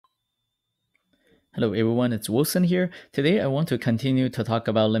Hello everyone, it's Wilson here. Today I want to continue to talk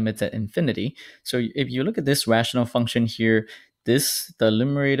about limits at infinity. So if you look at this rational function here, the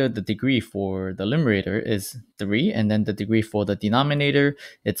numerator, the degree for the numerator is 3, and then the degree for the denominator,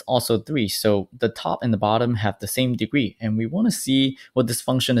 it's also 3. So the top and the bottom have the same degree, and we want to see what this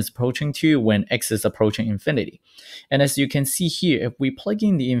function is approaching to when x is approaching infinity. And as you can see here, if we plug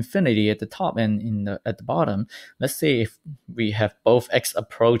in the infinity at the top and at the bottom, let's say if we have both x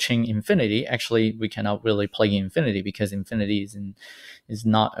approaching infinity, actually we cannot really plug in infinity because infinity is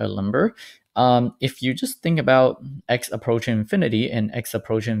not a number. If you just think about x approaching infinity and x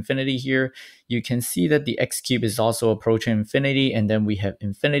approaching infinity here, you can see that the x cube is also approaching infinity, and then we have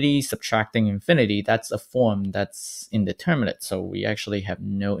infinity subtracting infinity. That's a form that's indeterminate, so we actually have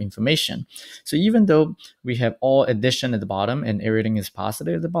no information. So even though we have all addition at the bottom and everything is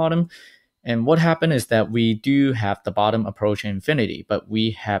positive at the bottom, and what happened is that we do have the bottom approaching infinity, but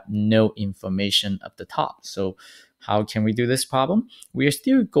we have no information at the top. So how can we do this problem? We are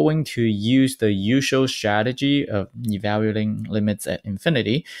still going to use the usual strategy of evaluating limits at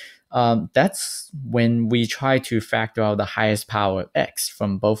infinity. That's when we try to factor out the highest power of x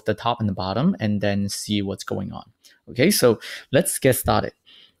from both the top and the bottom and then see what's going on. Okay, so let's get started.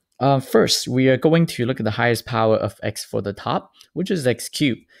 First, we are going to look at the highest power of x for the top, which is x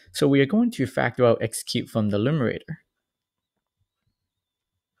cubed. So we are going to factor out x cubed from the numerator.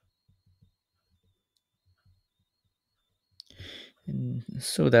 And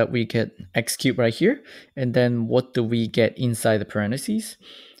so that we get x cubed right here. And then what do we get inside the parentheses?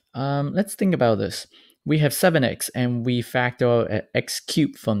 Let's think about this. We have 7x and we factor out x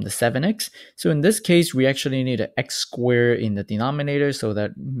cubed from the 7x. So in this case, we actually need an x squared in the denominator so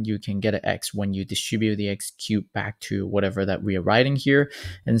that you can get an x when you distribute the x cubed back to whatever that we are writing here.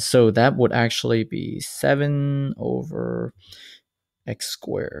 And so that would actually be 7 over x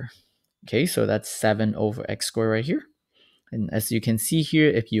squared. Okay, so that's 7 over x squared right here. And as you can see here,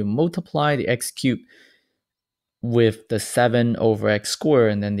 if you multiply the x cubed with the 7 over x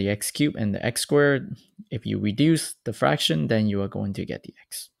squared and then the x cubed and the x squared, if you reduce the fraction, then you are going to get the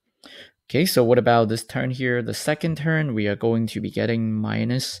x. Okay, so what about this term here? The second term, we are going to be getting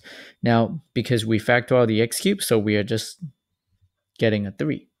minus. Now, because we factor out the x cubed, so we are just getting a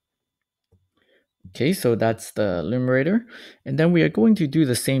 3. Okay, so that's the numerator. And then we are going to do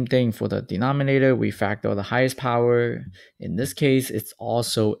the same thing for the denominator. We factor the highest power. In this case, it's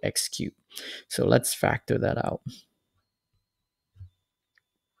also x cubed. So let's factor that out.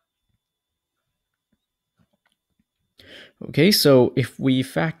 Okay, so if we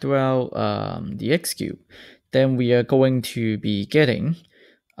factor out the x cubed, then we are going to be getting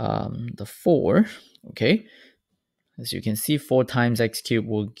the 4, okay? As you can see, 4 times x cubed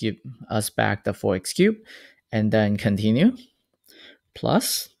will give us back the 4x cubed, and then continue,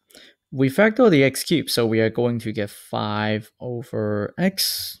 plus, we factor the x cubed, so we are going to get 5 over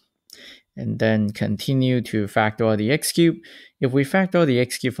x, and then continue to factor the x cubed. If we factor the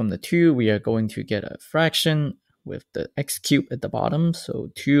x cubed from the 2, we are going to get a fraction with the x cubed at the bottom, so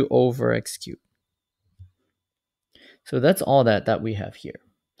 2 over x cubed. So that's all that we have here.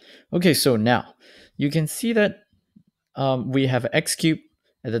 Okay, so now you can see that we have x cubed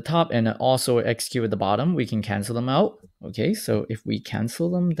at the top and also x cubed at the bottom. We can cancel them out. Okay, so if we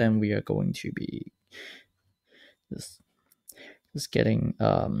cancel them, then we are going to be just getting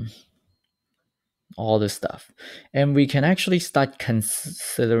all this stuff. And we can actually start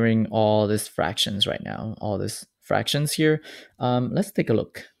considering all these fractions right now, all these fractions here. Let's take a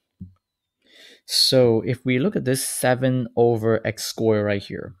look. So if we look at this 7 over x squared right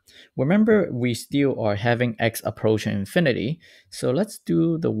here, remember we still are having x approaching infinity. So let's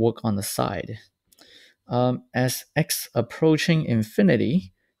do the work on the side. As x approaching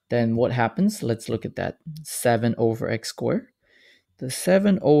infinity, then what happens? Let's look at that 7 over x squared. The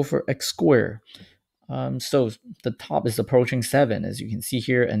 7 over x squared. So the top is approaching 7, as you can see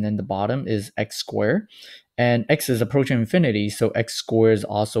here, and then the bottom is x squared. And x is approaching infinity, so x squared is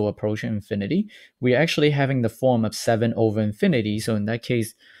also approaching infinity. We're actually having the form of 7 over infinity, so in that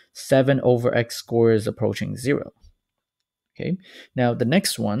case, 7 over x squared is approaching 0. Okay, now the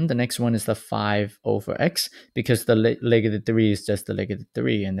next one is the 5 over x, because the negative 3 is just the negative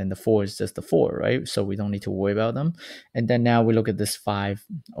 3, and then the 4 is just the 4, right? So we don't need to worry about them. And then now we look at this 5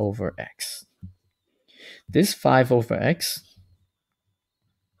 over x. This 5 over x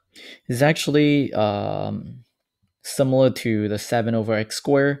is actually similar to the 7 over x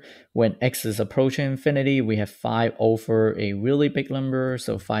squared. When x is approaching infinity, we have 5 over a really big number.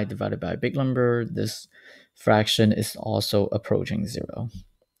 So 5 divided by a big number. This fraction is also approaching 0.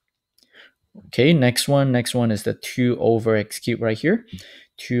 Okay, next one is the 2 over x cubed right here.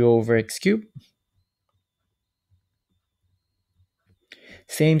 2 over x cubed.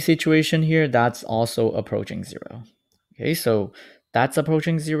 Same situation here, that's also approaching 0. Okay, so that's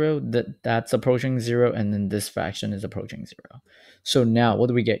approaching 0, that's approaching 0, and then this fraction is approaching 0. So now what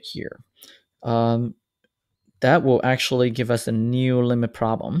do we get here? That will actually give us a new limit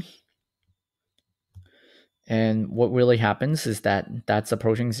problem. And what really happens is that that's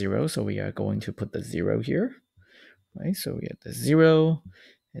approaching 0, so we are going to put the 0 here. Right, so we have the 0,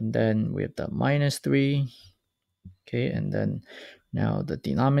 and then we have the minus 3. Okay, and then now the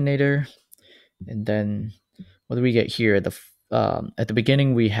denominator, and then what do we get here? At the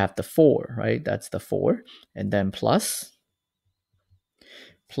beginning we have the 4, right? That's the 4, and then plus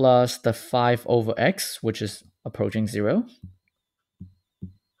the 5 over x, which is approaching 0.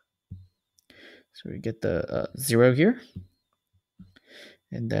 So we get the 0 here,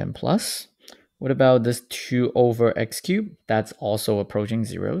 and then plus. What about this 2 over x cubed? That's also approaching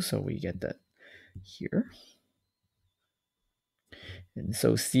 0, so we get that here. And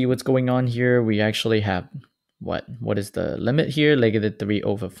so see what's going on here. We actually have what is the limit here? Negative 3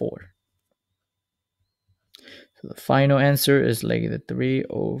 over 4. So the final answer is negative 3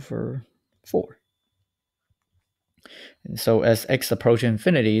 over 4. And so as x approaches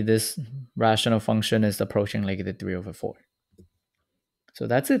infinity, this rational function is approaching negative 3 over 4. So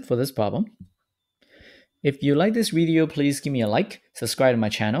that's it for this problem. If you like this video, please give me a like, subscribe to my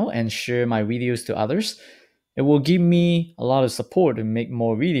channel, and share my videos to others. It will give me a lot of support to make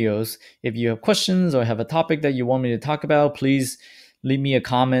more videos. If you have questions or have a topic that you want me to talk about, please leave me a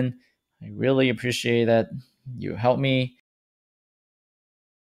comment. I really appreciate that you help me